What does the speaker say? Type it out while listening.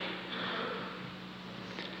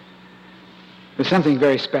There's something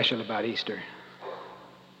very special about Easter.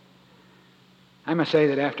 I must say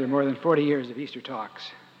that after more than 40 years of Easter talks,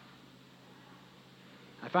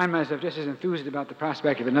 I find myself just as enthused about the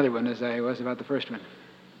prospect of another one as I was about the first one.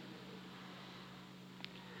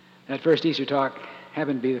 That first Easter talk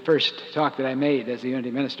happened to be the first talk that I made as the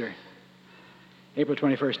Unity Minister, April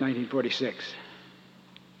 21st, 1946.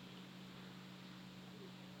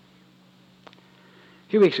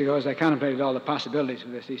 A few weeks ago, as I contemplated all the possibilities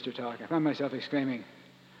of this Easter talk, I found myself exclaiming,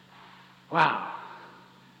 wow,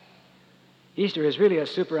 Easter is really a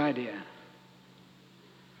super idea.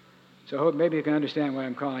 So I hope maybe you can understand why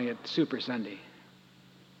I'm calling it Super Sunday.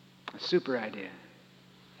 A super idea.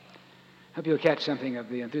 I hope you'll catch something of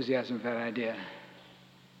the enthusiasm of that idea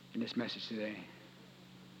in this message today.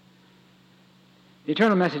 The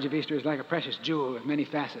eternal message of Easter is like a precious jewel with many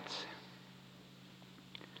facets.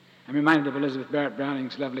 I'm reminded of Elizabeth Barrett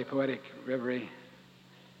Browning's lovely poetic reverie.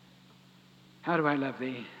 How do I love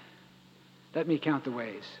thee? Let me count the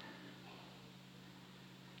ways.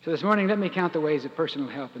 So this morning, let me count the ways of personal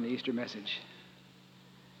help in the Easter message.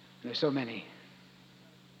 There's so many.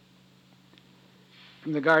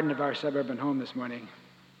 From the garden of our suburban home this morning,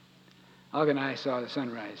 Olga and I saw the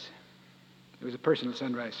sunrise. It was a personal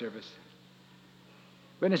sunrise service.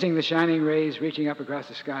 Witnessing the shining rays reaching up across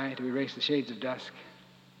the sky to erase the shades of dusk.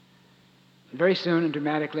 And very soon and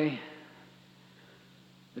dramatically,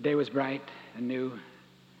 the day was bright and new, and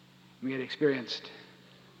we had experienced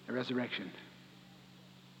a resurrection.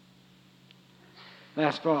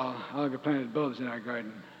 Last fall, Olga planted bulbs in our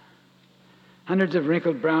garden. Hundreds of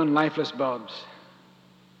wrinkled, brown, lifeless bulbs.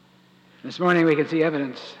 This morning we could see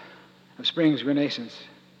evidence of spring's renaissance.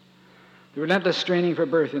 The relentless straining for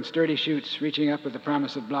birth in sturdy shoots reaching up with the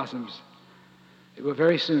promise of blossoms. It will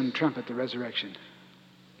very soon trumpet the resurrection.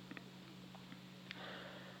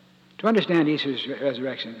 To understand Easter's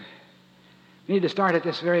resurrection, we need to start at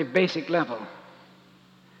this very basic level,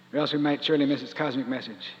 or else we might surely miss its cosmic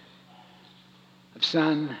message of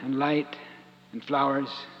sun and light and flowers.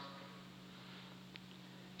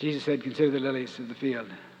 Jesus said, consider the lilies of the field,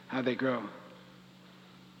 how they grow.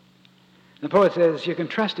 The poet says, you can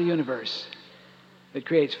trust a universe that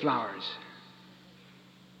creates flowers.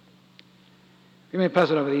 We may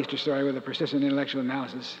puzzle over the Easter story with a persistent intellectual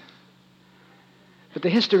analysis, but the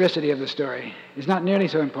historicity of the story is not nearly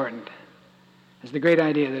so important as the great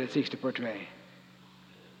idea that it seeks to portray.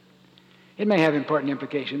 It may have important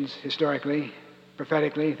implications historically,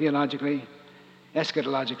 prophetically, theologically,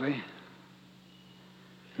 eschatologically.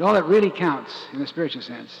 But all that really counts in the spiritual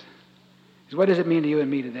sense is what does it mean to you and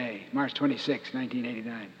me today, March 26,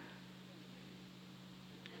 1989.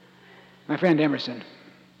 My friend Emerson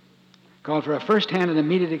called for a first-hand and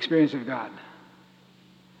immediate experience of God.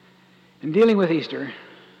 In dealing with Easter,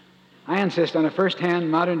 I insist on a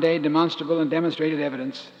first-hand, modern-day, demonstrable, and demonstrated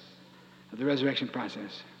evidence of the resurrection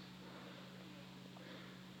process.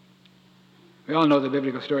 We all know the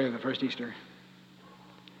biblical story of the first Easter.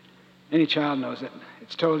 Any child knows it.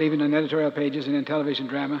 It's told even in editorial pages and in television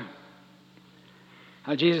drama.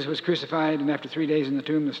 How Jesus was crucified, and after 3 days in the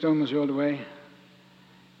tomb, the stone was rolled away,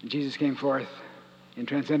 and Jesus came forth in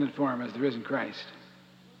transcendent form as the risen Christ.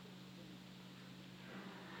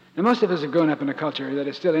 Now, most of us have grown up in a culture that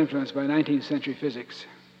is still influenced by 19th century physics.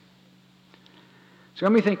 So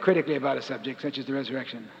when we think critically about a subject such as the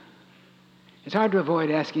resurrection, it's hard to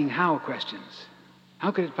avoid asking how questions.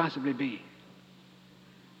 How could it possibly be?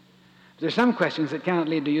 There are some questions that cannot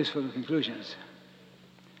lead to useful conclusions.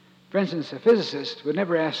 For instance, a physicist would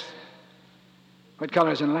never ask, what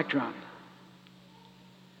color is an electron?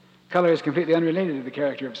 Color is completely unrelated to the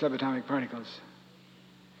character of subatomic particles.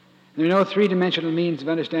 There are no three-dimensional means of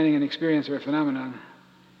understanding an experience or a phenomenon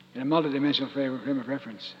in a multidimensional frame of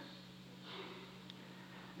reference.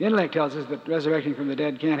 The intellect tells us that resurrecting from the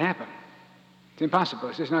dead can't happen. It's impossible.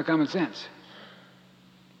 It's just not common sense.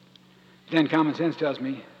 Then common sense tells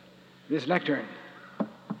me this lectern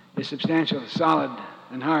is substantial, solid,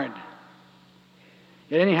 and hard.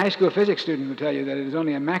 Yet any high school physics student will tell you that it is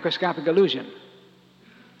only a macroscopic illusion.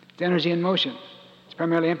 It's energy in motion. It's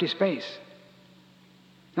primarily empty space.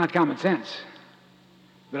 It's not common sense,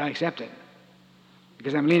 but I accept it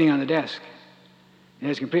because I'm leaning on the desk. It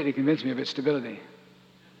has completely convinced me of its stability.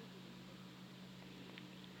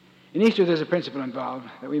 In Easter, there's a principle involved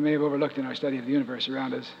that we may have overlooked in our study of the universe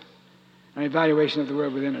around us, our evaluation of the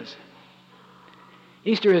world within us.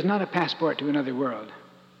 Easter is not a passport to another world.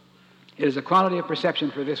 It is a quality of perception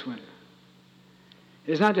for this one.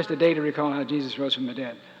 It is not just a day to recall how Jesus rose from the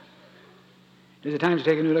dead. It is a time to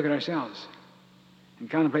take a new look at ourselves and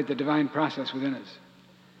contemplate the divine process within us.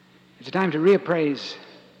 It's a time to reappraise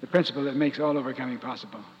the principle that makes all overcoming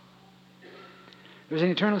possible. There's an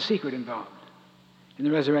eternal secret involved in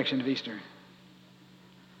the resurrection of Easter.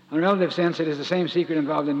 In a relative sense, it is the same secret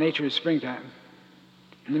involved in nature's springtime,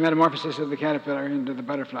 in the metamorphosis of the caterpillar into the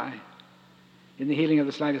butterfly, in the healing of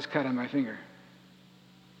the slightest cut on my finger.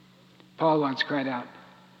 Paul once cried out,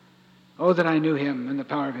 "Oh, that I knew him and the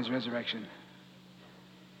power of his resurrection."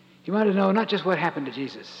 He wanted to know not just what happened to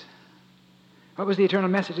Jesus. What was the eternal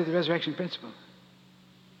message of the resurrection principle?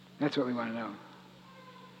 That's what we want to know.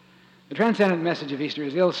 The transcendent message of Easter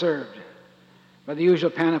is ill-served by the usual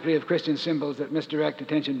panoply of Christian symbols that misdirect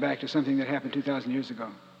attention back to something that happened 2,000 years ago.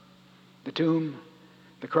 The tomb,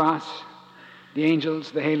 the cross, the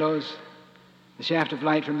angels, the halos, the shaft of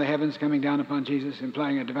light from the heavens coming down upon Jesus,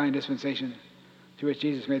 implying a divine dispensation to which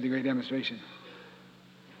Jesus made the great demonstration.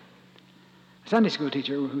 A Sunday school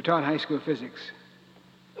teacher who taught high school physics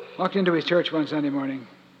walked into his church one Sunday morning.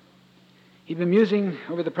 He'd been musing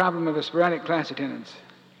over the problem of a sporadic class attendance.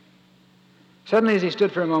 Suddenly, as he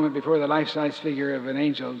stood for a moment before the life-size figure of an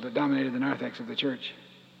angel that dominated the narthex of the church,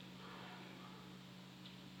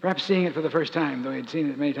 perhaps seeing it for the first time, though he had seen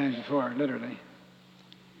it many times before, literally,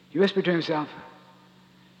 he whispered to himself,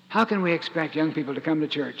 "How can we expect young people to come to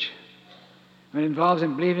church when it involves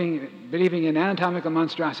them believing in anatomical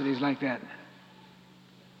monstrosities like that?"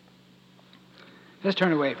 Let's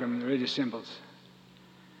turn away from the religious symbols.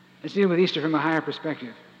 Let's deal with Easter from a higher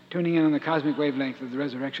perspective, tuning in on the cosmic wavelength of the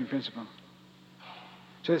resurrection principle,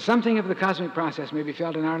 so that something of the cosmic process may be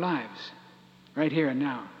felt in our lives, right here and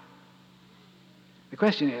now. The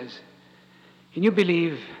question is, can you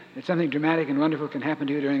believe that something dramatic and wonderful can happen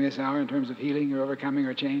to you during this hour in terms of healing or overcoming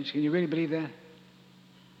or change? Can you really believe that?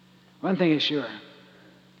 One thing is sure.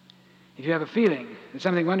 If you have a feeling that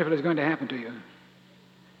something wonderful is going to happen to you,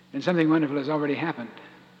 then something wonderful has already happened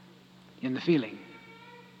in the feeling.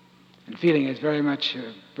 And feeling is very much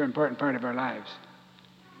a very important part of our lives.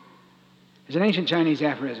 There's an ancient Chinese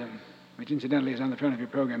aphorism, which incidentally is on the front of your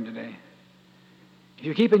program today. If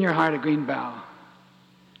you keep in your heart a green bough,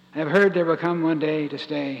 I have heard there will come one day to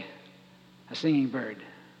stay a singing bird.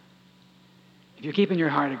 If you keep in your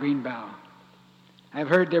heart a green bough, I have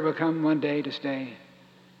heard there will come one day to stay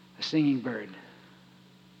a singing bird.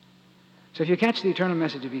 So if you catch the eternal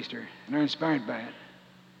message of Easter and are inspired by it,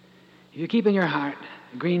 if you keep in your heart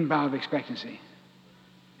a green bough of expectancy,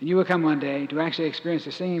 then you will come one day to actually experience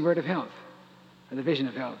the singing bird of health, or the vision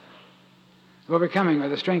of health, of overcoming or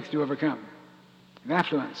the strength to overcome, of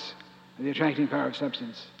affluence or the attracting power of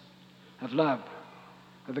substance, of love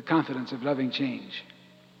or the confidence of loving change.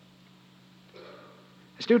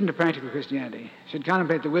 A student of practical Christianity should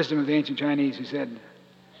contemplate the wisdom of the ancient Chinese who said,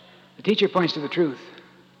 "The teacher points to the truth,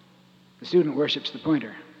 the student worships the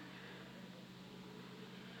pointer."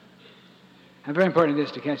 How very important it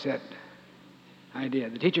is to catch that idea.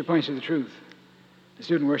 The teacher points to the truth, the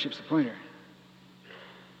student worships the pointer.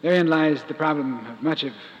 Therein lies the problem of much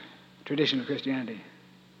of traditional Christianity,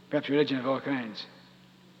 perhaps religion of all kinds.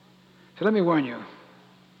 So let me warn you,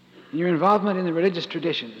 in your involvement in the religious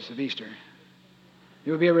traditions of Easter,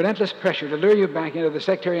 there will be a relentless pressure to lure you back into the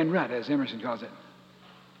sectarian rut, as Emerson calls it.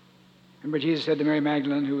 Remember Jesus said to Mary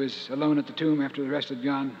Magdalene, who was alone at the tomb after the rest had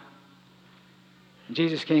gone, and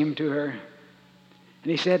Jesus came to her, and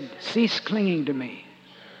he said, "Cease clinging to me."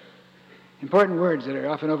 Important words that are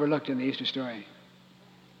often overlooked in the Easter story.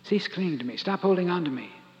 Cease clinging to me. Stop holding on to me.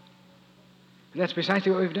 But that's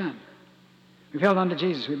precisely what we've done. We've held on to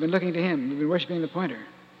Jesus. We've been looking to him. We've been worshiping the pointer.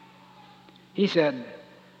 He said,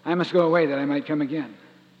 "I must go away that I might come again.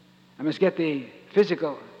 I must get the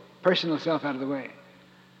physical, personal self out of the way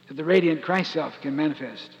so the radiant Christ self can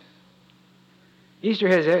manifest." Easter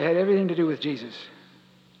has had everything to do with Jesus,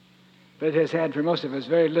 but it has had, for most of us,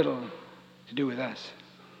 very little to do with us.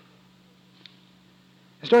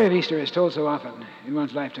 The story of Easter is told so often in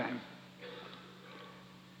one's lifetime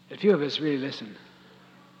that few of us really listen.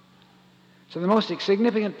 So the most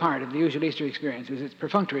significant part of the usual Easter experience is its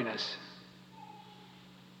perfunctoriness.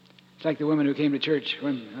 It's like the woman who came to church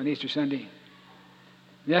on Easter Sunday.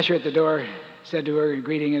 The usher at the door said to her,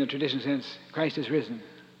 greeting in a traditional sense, "Christ is risen."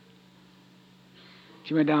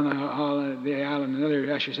 She went down the aisle, and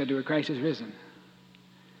another usher said to her, "Christ is risen."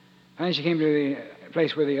 Finally, she came to the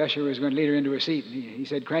place where the usher was going to lead her into her seat. And he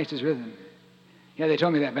said, "Christ is risen." "Yeah, they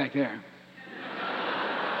told me that back there."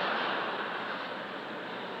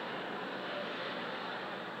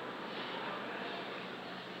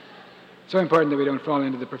 So important that we don't fall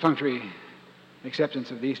into the perfunctory acceptance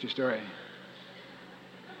of the Easter story.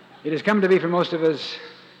 It has come to be for most of us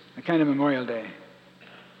a kind of Memorial Day.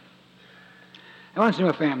 I once knew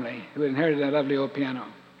a family who had inherited a lovely old piano.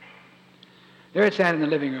 There it sat in the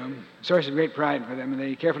living room, a source of great pride for them, and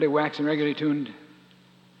they carefully waxed and regularly tuned.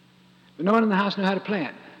 But no one in the house knew how to play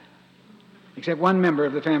it, except one member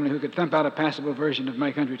of the family who could thump out a passable version of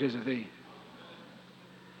My Country 'Tis of Thee.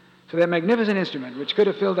 So that magnificent instrument, which could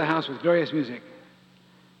have filled the house with glorious music,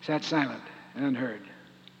 sat silent and unheard.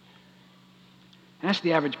 Ask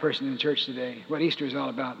the average person in church today what Easter is all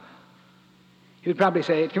about. He would probably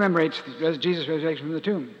say it commemorates Jesus' resurrection from the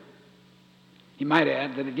tomb. He might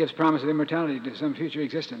add that it gives promise of immortality to some future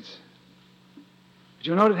existence. But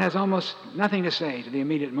you'll note it has almost nothing to say to the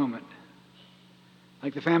immediate moment.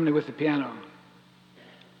 Like the family with the piano,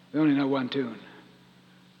 we only know one tune.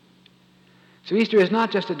 So Easter is not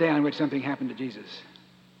just a day on which something happened to Jesus.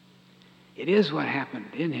 It is what happened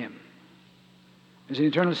in him. There's an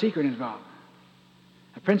eternal secret involved,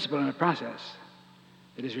 a principle and a process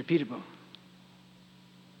that is repeatable.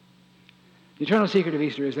 The eternal secret of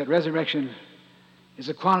Easter is that resurrection is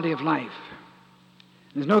a quality of life.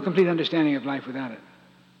 There's no complete understanding of life without it.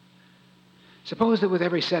 Suppose that with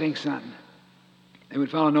every setting sun, there would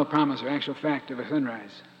follow no promise or actual fact of a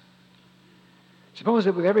sunrise. Suppose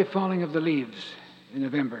that with every falling of the leaves in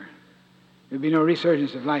November, there would be no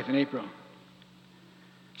resurgence of life in April.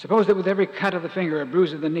 Suppose that with every cut of the finger or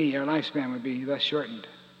bruise of the knee, our lifespan would be thus shortened.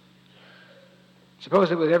 Suppose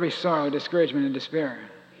that with every sorrow, discouragement, and despair,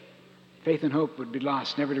 faith and hope would be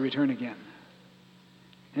lost, never to return again.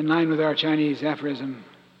 In line with our Chinese aphorism,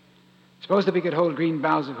 suppose that we could hold green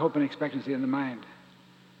boughs of hope and expectancy in the mind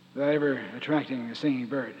without ever attracting a singing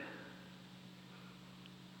bird.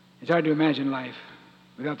 It's hard to imagine life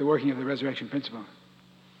without the working of the resurrection principle.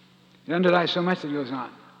 It underlies so much that goes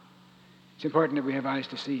on. It's important that we have eyes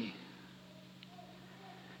to see.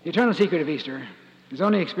 The eternal secret of Easter is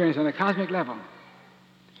only experienced on a cosmic level.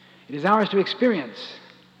 It is ours to experience,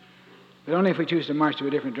 but only if we choose to march to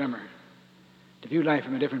a different drummer, to view life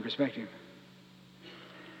from a different perspective.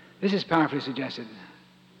 This is powerfully suggested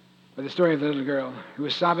by the story of the little girl who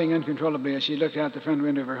was sobbing uncontrollably as she looked out the front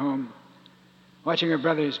window of her home, watching her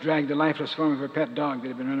brothers drag the lifeless form of her pet dog that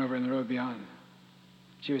had been run over in the road beyond.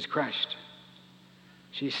 She was crushed.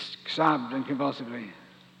 She sobbed convulsively.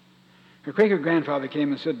 Her Quaker grandfather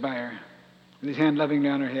came and stood by her, with his hand lovingly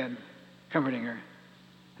on her head, comforting her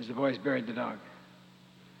as the boys buried the dog.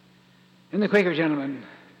 Then the Quaker gentleman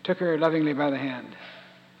took her lovingly by the hand,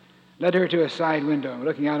 led her to a side window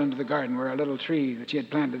looking out into the garden where a little tree that she had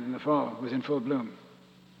planted in the fall was in full bloom.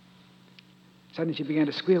 Suddenly she began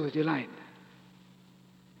to squeal with delight.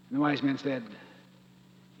 And the wise man said,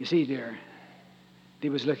 "You see, dear, Dee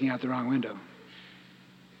was looking out the wrong window."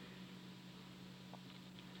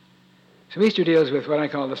 So Easter deals with what I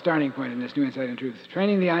call the starting point in this new insight and truth,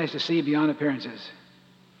 training the eyes to see beyond appearances.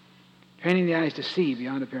 Training the eyes to see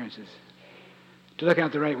beyond appearances, to look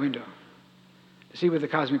out the right window, to see with the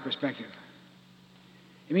cosmic perspective.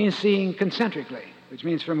 It means seeing concentrically, which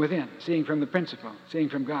means from within, seeing from the principle, seeing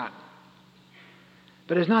from God.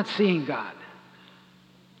 But it's not seeing God.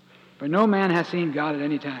 For no man has seen God at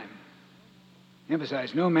any time.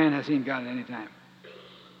 Emphasize, no man has seen God at any time.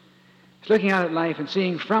 It's looking out at life and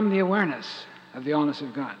seeing from the awareness of the allness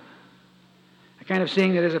of God. A kind of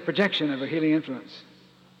seeing that is a projection of a healing influence.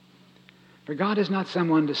 For God is not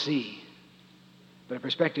someone to see, but a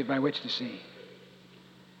perspective by which to see.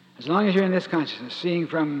 As long as you're in this consciousness, seeing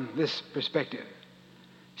from this perspective,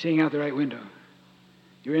 seeing out the right window,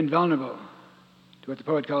 you're invulnerable to what the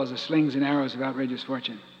poet calls the slings and arrows of outrageous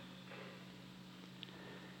fortune.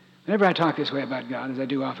 Whenever I talk this way about God, as I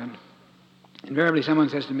do often, invariably someone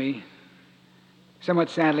says to me,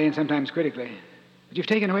 somewhat sadly and sometimes critically, "But you've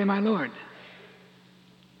taken away my Lord."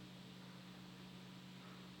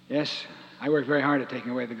 Yes, I work very hard at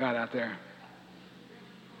taking away the God out there.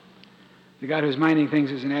 The God who's minding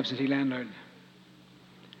things as an absentee landlord.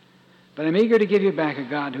 But I'm eager to give you back a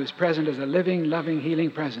God who is present as a living, loving,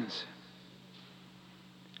 healing presence.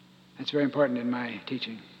 That's very important in my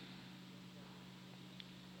teaching.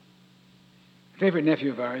 A favorite nephew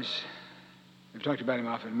of ours, we've talked about him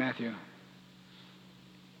often, Matthew,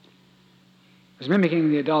 was mimicking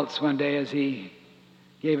the adults one day as he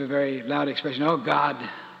gave a very loud expression, "Oh, God."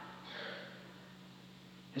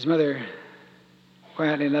 His mother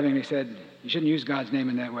quietly and lovingly said, "You shouldn't use God's name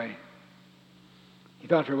in that way." He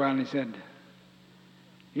thought for a while and he said,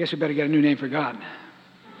 "I guess we better get a new name for God."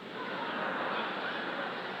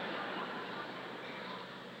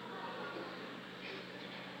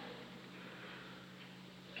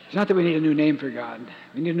 It's not that we need a new name for God.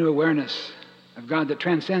 We need a new awareness of God that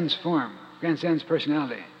transcends form, transcends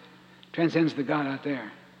personality, transcends the God out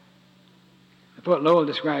there. The poet Lowell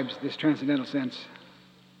describes this transcendental sense.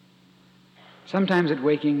 Sometimes at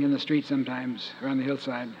waking in the street, sometimes around the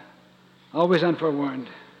hillside, always unforewarned,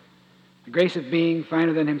 the grace of being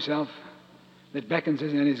finer than himself that beckons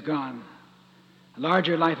us and is gone, a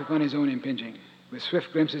larger life upon his own impinging, with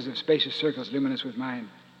swift glimpses of spacious circles luminous with mind,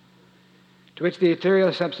 to which the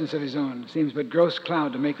ethereal substance of his own seems but gross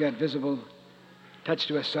cloud to make that visible touch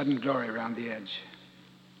to a sudden glory round the edge.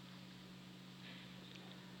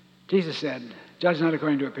 Jesus said, "Judge not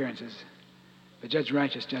according to appearances, but judge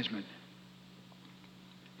righteous judgment."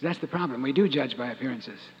 That's the problem. We do judge by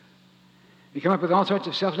appearances. We come up with all sorts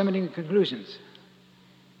of self-limiting conclusions.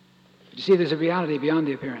 But you see, there's a reality beyond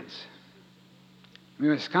the appearance. We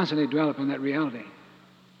must constantly dwell upon that reality,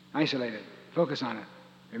 isolate it, focus on it,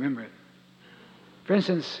 remember it. For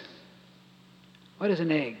instance, what is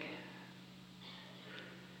an egg?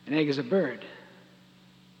 An egg is a bird.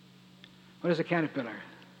 What is a caterpillar?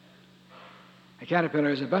 A caterpillar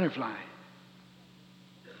is a butterfly.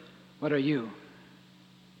 What are you?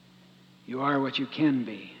 You are what you can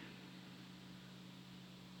be.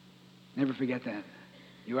 Never forget that.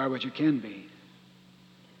 You are what you can be.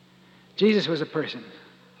 Jesus was a person,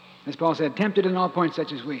 as Paul said, tempted in all points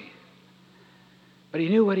such as we. But he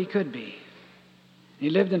knew what he could be. He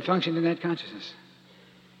lived and functioned in that consciousness.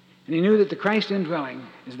 And he knew that the Christ indwelling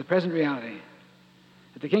is the present reality,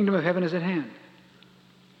 that the kingdom of heaven is at hand.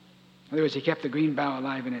 In other words, he kept the green bough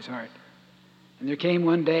alive in his heart. And there came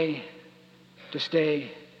one day to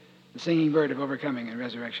stay the singing bird of overcoming and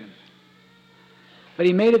resurrection. But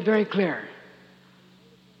he made it very clear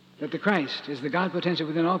that the Christ is the God potential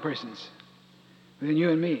within all persons, within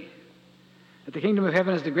you and me, that the kingdom of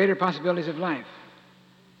heaven is the greater possibilities of life,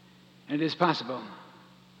 and it is possible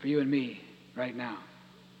for you and me right now.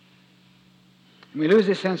 And we lose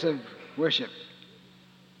this sense of worship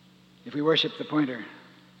if we worship the pointer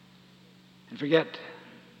and forget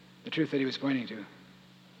the truth that he was pointing to.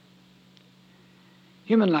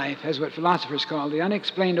 Human life has what philosophers call the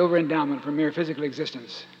unexplained over-endowment for mere physical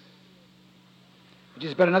existence, which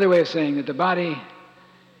is but another way of saying that the body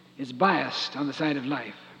is biased on the side of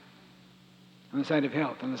life, on the side of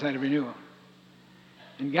health, on the side of renewal.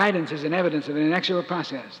 And guidance is an evidence of an inexorable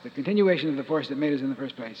process, the continuation of the force that made us in the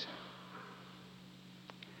first place.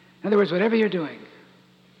 In other words, whatever you're doing,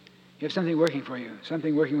 you have something working for you,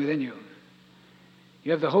 something working within you.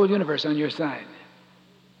 You have the whole universe on your side.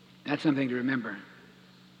 That's something to remember.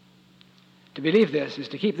 To believe this is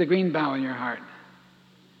to keep the green bough in your heart.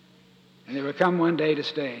 And there will come one day to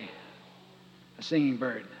stay a singing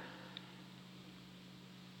bird.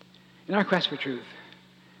 In our quest for truth,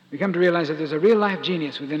 we come to realize that there's a real-life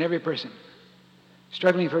genius within every person,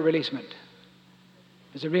 struggling for releasement.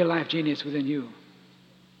 There's a real-life genius within you.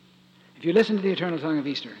 If you listen to the eternal song of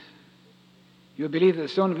Easter, you will believe that the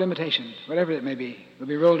stone of limitation, whatever it may be, will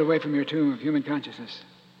be rolled away from your tomb of human consciousness.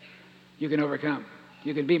 You can overcome.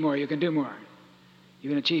 You can be more. You can do more. You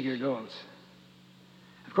can achieve your goals.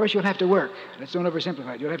 Of course, you'll have to work. Let's don't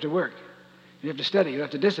oversimplify it. You'll have to work. You'll have to study. You'll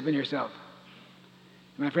have to discipline yourself.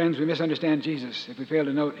 My friends, we misunderstand Jesus if we fail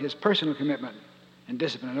to note his personal commitment and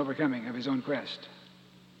discipline and overcoming of his own quest.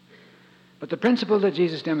 But the principle that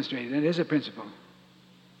Jesus demonstrated, and it is a principle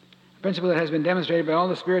that has been demonstrated by all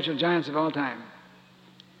the spiritual giants of all time,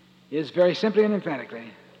 is very simply and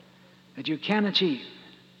emphatically that you can achieve,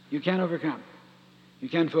 you can overcome, you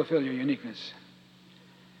can fulfill your uniqueness.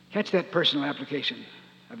 Catch that personal application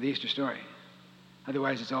of the Easter story.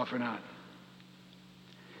 Otherwise, it's all for naught.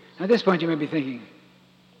 Now, at this point, you may be thinking,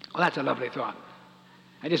 well, that's a lovely thought.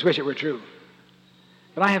 I just wish it were true.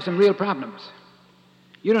 But I have some real problems.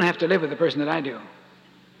 You don't have to live with the person that I do.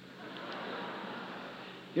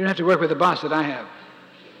 You don't have to work with the boss that I have.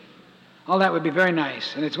 All that would be very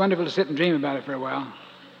nice, and it's wonderful to sit and dream about it for a while.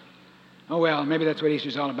 Oh, well, maybe that's what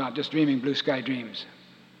Easter's all about, just dreaming blue sky dreams.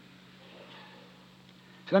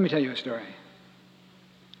 So let me tell you a story.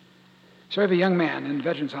 Story of a young man in a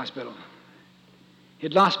veterans hospital.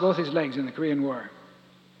 He'd lost both his legs in the Korean War.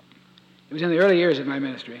 It was in the early years of my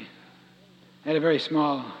ministry. I had a very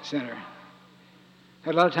small center. I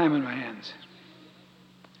had a lot of time on my hands.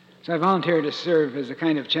 So I volunteered to serve as a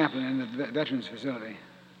kind of chaplain in the veterans facility.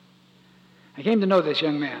 I came to know this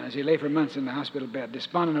young man as he lay for months in the hospital bed,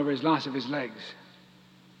 despondent over his loss of his legs.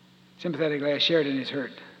 Sympathetically, I shared in his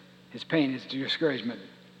hurt, his pain, his discouragement.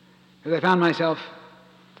 Because I found myself,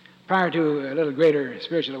 prior to a little greater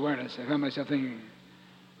spiritual awareness, I found myself thinking,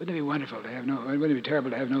 wouldn't it be wonderful to have wouldn't it be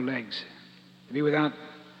terrible to have no legs? To be without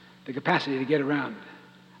the capacity to get around.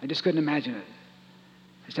 I just couldn't imagine it.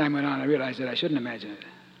 As time went on, I realized that I shouldn't imagine it.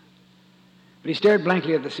 But he stared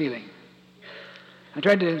blankly at the ceiling. I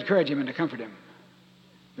tried to encourage him and to comfort him,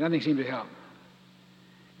 but nothing seemed to help.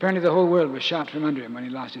 Apparently the whole world was shot from under him when he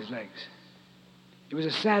lost his legs. It was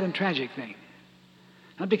a sad and tragic thing,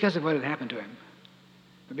 not because of what had happened to him,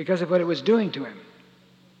 but because of what it was doing to him,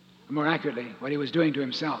 or more accurately, what he was doing to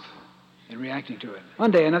himself in reacting to it.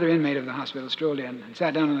 One day, another inmate of the hospital strolled in and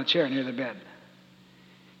sat down on a chair near the bed.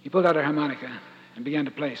 He pulled out a harmonica and began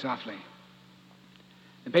to play softly.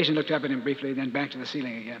 The patient looked up at him briefly, then back to the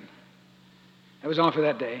ceiling again. That was all for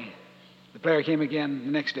that day. The player came again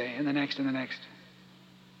the next day, and the next, and the next.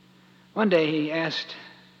 One day he asked,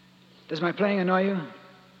 "Does my playing annoy you?"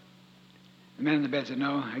 The man in the bed said,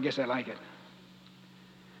 "No, I guess I like it."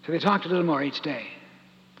 So they talked a little more each day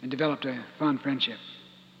and developed a fond friendship.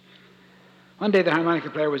 One day the harmonica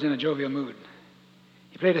player was in a jovial mood.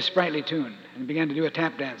 He played a sprightly tune and began to do a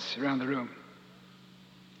tap dance around the room.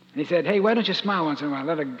 And he said, "Hey, why don't you smile once in a while?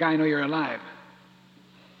 Let a guy know you're alive."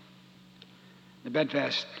 The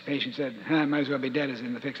bedfast patient said, "I might as well be dead as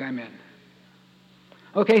in the fix I'm in."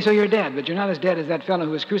 "Okay, so you're dead, but you're not as dead as that fellow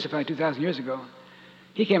who was crucified 2,000 years ago.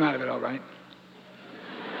 He came out of it all right."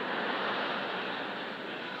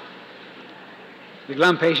 The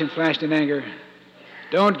glum patient flashed in anger,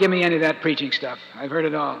 "Don't give me any of that preaching stuff. I've heard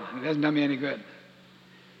it all, and it hasn't done me any good.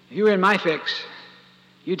 If you were in my fix,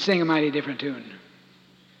 you'd sing a mighty different tune."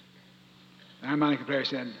 The harmonica player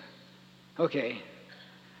said, "Okay,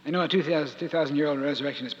 I know a 2,000-year-old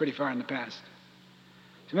resurrection is pretty far in the past.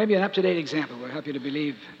 So maybe an up-to-date example will help you to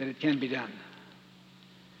believe that it can be done."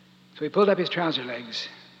 So he pulled up his trouser legs,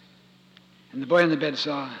 and the boy on the bed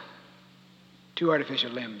saw 2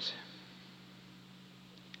 artificial limbs.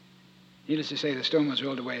 Needless to say, the stone was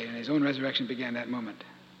rolled away, and his own resurrection began that moment.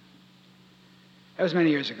 That was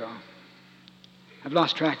many years ago. I've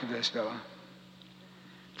lost track of this fellow.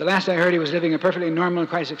 The last I heard, he was living a perfectly normal and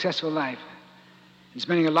quite successful life, and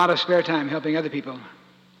spending a lot of spare time helping other people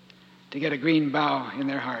to get a green bough in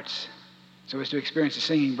their hearts so as to experience the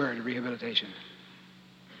singing bird of rehabilitation.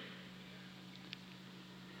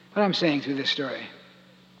 What I'm saying through this story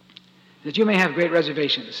is that you may have great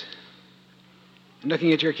reservations. And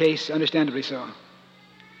looking at your case, understandably so.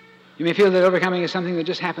 You may feel that overcoming is something that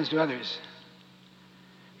just happens to others.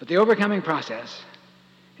 But the overcoming process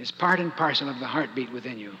is part and parcel of the heartbeat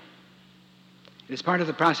within you. It is part of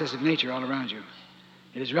the process of nature all around you.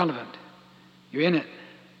 It is relevant. You're in it.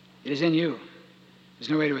 It is in you. There's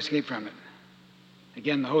no way to escape from it.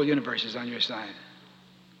 Again, the whole universe is on your side.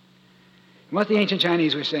 And what the ancient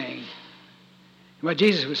Chinese were saying, and what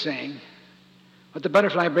Jesus was saying, what the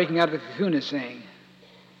butterfly breaking out of the cocoon is saying,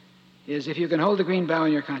 is if you can hold the green bough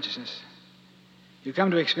in your consciousness, you come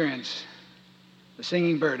to experience the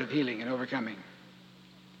singing bird of healing and overcoming.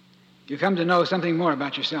 You come to know something more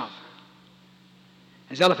about yourself.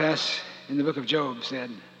 As Eliphaz in the book of Job said,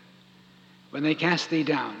 "When they cast thee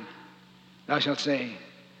down, thou shalt say,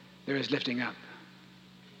 there is lifting up."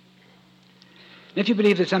 And if you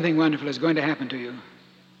believe that something wonderful is going to happen to you,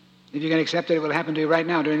 if you can accept that it will happen to you right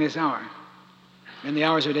now during this hour, and the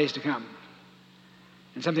hours or days to come,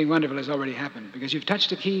 and something wonderful has already happened, because you've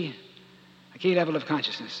touched a key level of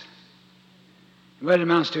consciousness. And what it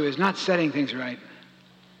amounts to is not setting things right,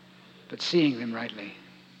 but seeing them rightly.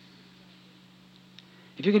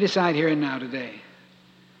 If you can decide here and now today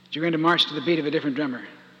that you're going to march to the beat of a different drummer,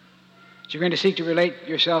 that you're going to seek to relate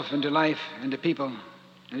yourself and to life and to people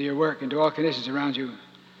and to your work and to all conditions around you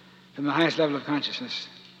from the highest level of consciousness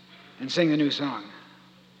and sing the new song,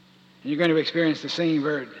 and you're going to experience the singing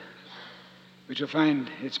bird, which will find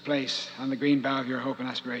its place on the green bough of your hope and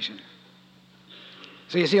aspiration.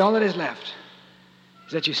 So you see, all that is left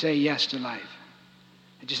is that you say yes to life,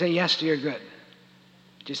 that you say yes to your good,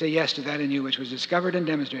 that you say yes to that in you which was discovered and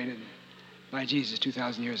demonstrated by Jesus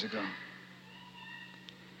 2,000 years ago.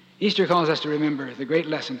 Easter calls us to remember the great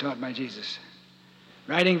lesson taught by Jesus,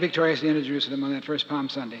 riding victoriously into Jerusalem on that first Palm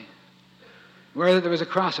Sunday, where there was a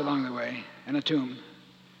cross along the way and a tomb,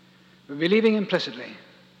 but believing implicitly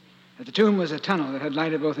that the tomb was a tunnel that had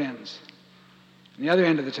light at both ends, and the other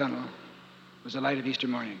end of the tunnel was the light of Easter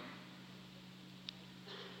morning.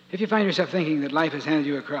 If you find yourself thinking that life has handed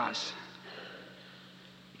you a cross,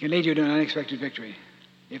 it can lead you to an unexpected victory,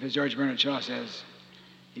 if, as George Bernard Shaw says,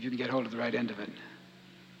 if you can get hold of the right end of it.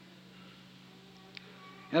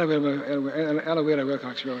 Ella Wheeler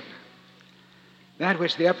Wilcox wrote, "That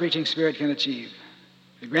which the upreaching spirit can achieve,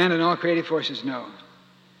 the grand and all creative forces know.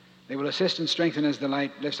 They will assist and strengthen as the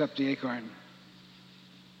light lifts up the acorn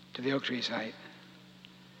to the oak tree's height.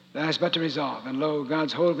 Thou hast but to resolve, and lo,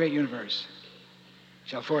 God's whole great universe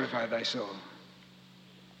shall fortify thy soul."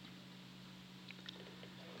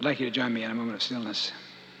 I'd like you to join me in a moment of stillness.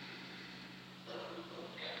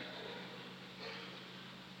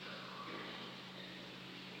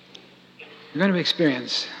 You're going to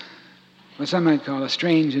experience what some might call a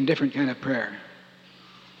strange and different kind of prayer.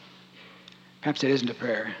 Perhaps it isn't a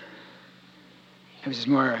prayer. Perhaps it's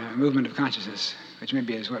more a movement of consciousness, which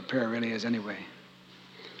maybe is what prayer really is anyway.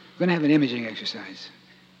 We're going to have an imaging exercise.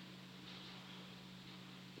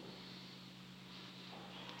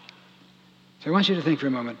 So I want you to think for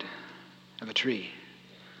a moment of a tree.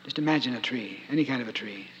 Just imagine a tree, any kind of a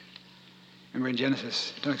tree. Remember in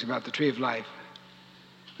Genesis, it talks about the tree of life,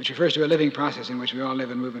 which refers to a living process in which we all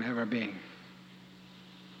live and move and have our being.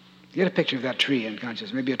 Get a picture of that tree in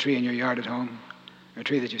consciousness. Maybe a tree in your yard at home, or a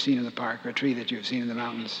tree that you've seen in the park, or a tree that you've seen in the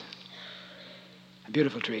mountains. A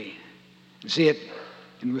beautiful tree. And see it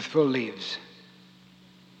with full leaves.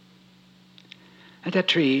 Let that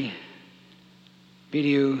tree be to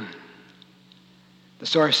you the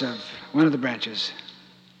source of one of the branches,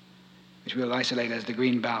 which we'll isolate as the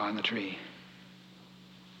green bough on the tree.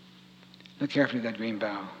 Look carefully at that green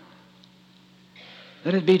bough.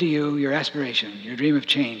 Let it be to you your aspiration, your dream of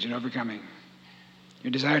change and overcoming, your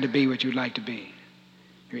desire to be what you'd like to be,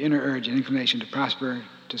 your inner urge and inclination to prosper,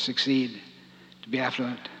 to succeed, to be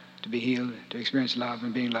affluent, to be healed, to experience love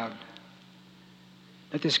and being loved.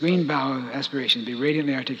 Let this green bough of aspiration be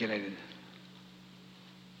radiantly articulated.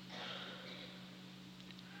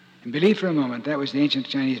 And believe for a moment that which the ancient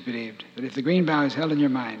Chinese believed, that if the green bough is held in your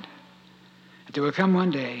mind, that there will come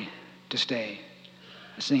one day to stay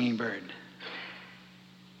a singing bird.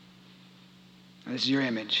 Now, this is your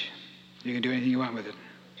image. You can do anything you want with it.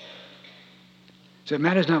 So it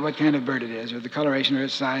matters not what kind of bird it is, or the coloration, or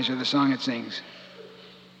its size, or the song it sings.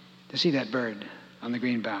 To see that bird on the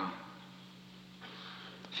green bough.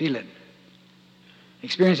 Feel it.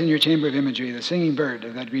 Experience in your chamber of imagery the singing bird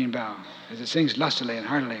of that green bough as it sings lustily and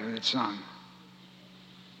heartily with its song.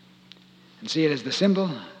 And see it as the symbol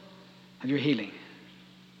of your healing.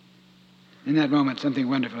 In that moment, something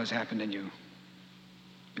wonderful has happened in you.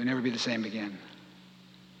 You'll never be the same again.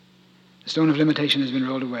 The stone of limitation has been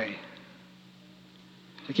rolled away.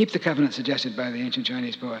 So keep the covenant suggested by the ancient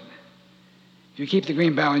Chinese poet. If you keep the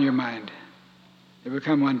green bough in your mind, there will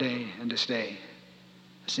come one day and to stay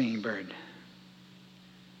a singing bird.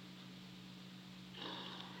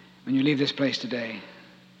 When you leave this place today,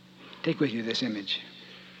 take with you this image.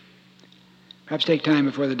 Perhaps take time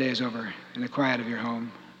before the day is over in the quiet of your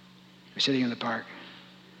home or sitting in the park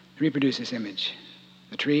to reproduce this image.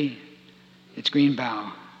 The tree, its green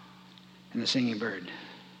bough, and the singing bird.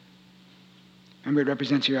 Remember, it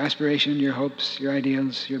represents your aspiration, your hopes, your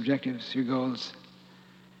ideals, your objectives, your goals.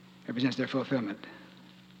 It represents their fulfillment.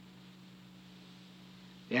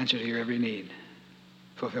 The answer to your every need,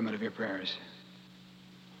 fulfillment of your prayers.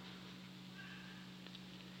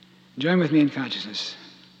 Join with me in consciousness,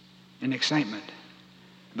 in excitement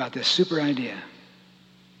about this super idea.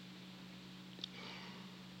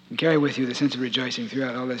 And carry with you the sense of rejoicing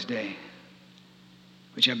throughout all this day,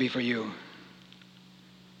 which shall be for you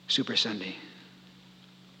Super Sunday.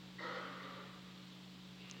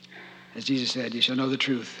 As Jesus said, you shall know the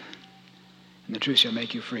truth, and the truth shall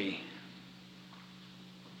make you free.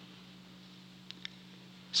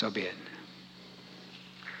 So be it.